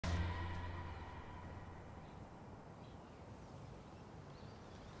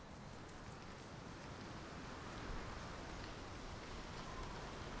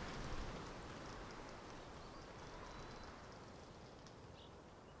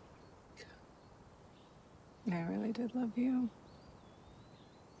I really did love you.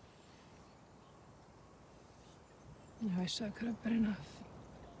 I wish that could have been enough.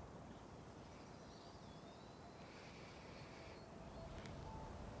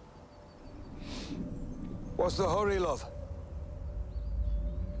 What's the hurry, love?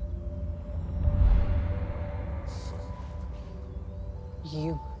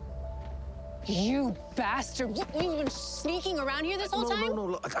 You bastard! You've been sneaking around here this whole time? No,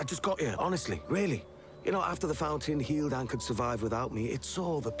 look, I just got here, honestly, really. You know, after the fountain healed and could survive without me, it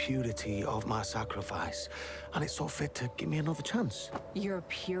saw the purity of my sacrifice, and it saw fit to give me another chance. Your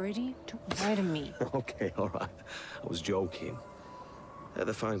purity? Don't lie to me. Okay, all right. I was joking.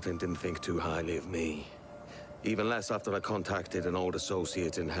 The fountain didn't think too highly of me. Even less after I contacted an old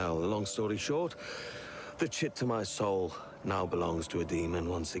associate in hell. Long story short, the chit to my soul now belongs to a demon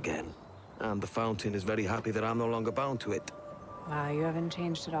once again. And the fountain is very happy that I'm no longer bound to it. Wow, you haven't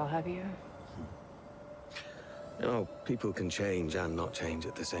changed at all, have you? You know, people can change and not change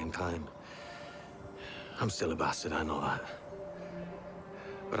at the same time. I'm still a bastard, I know that.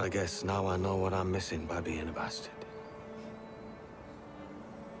 But I guess now I know what I'm missing by being a bastard.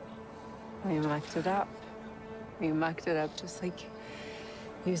 We mucked it up. We mucked it up just like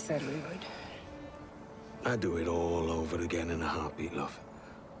you said we would. I'd do it all over again in a heartbeat, love.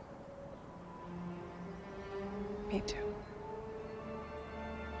 Me too.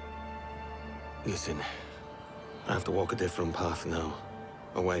 Listen, I have to walk a different path now,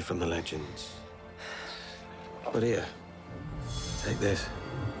 away from the legends. But here, take this.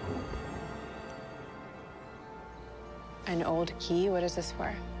 An old key? What is this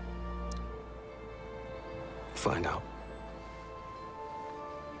for? Find out.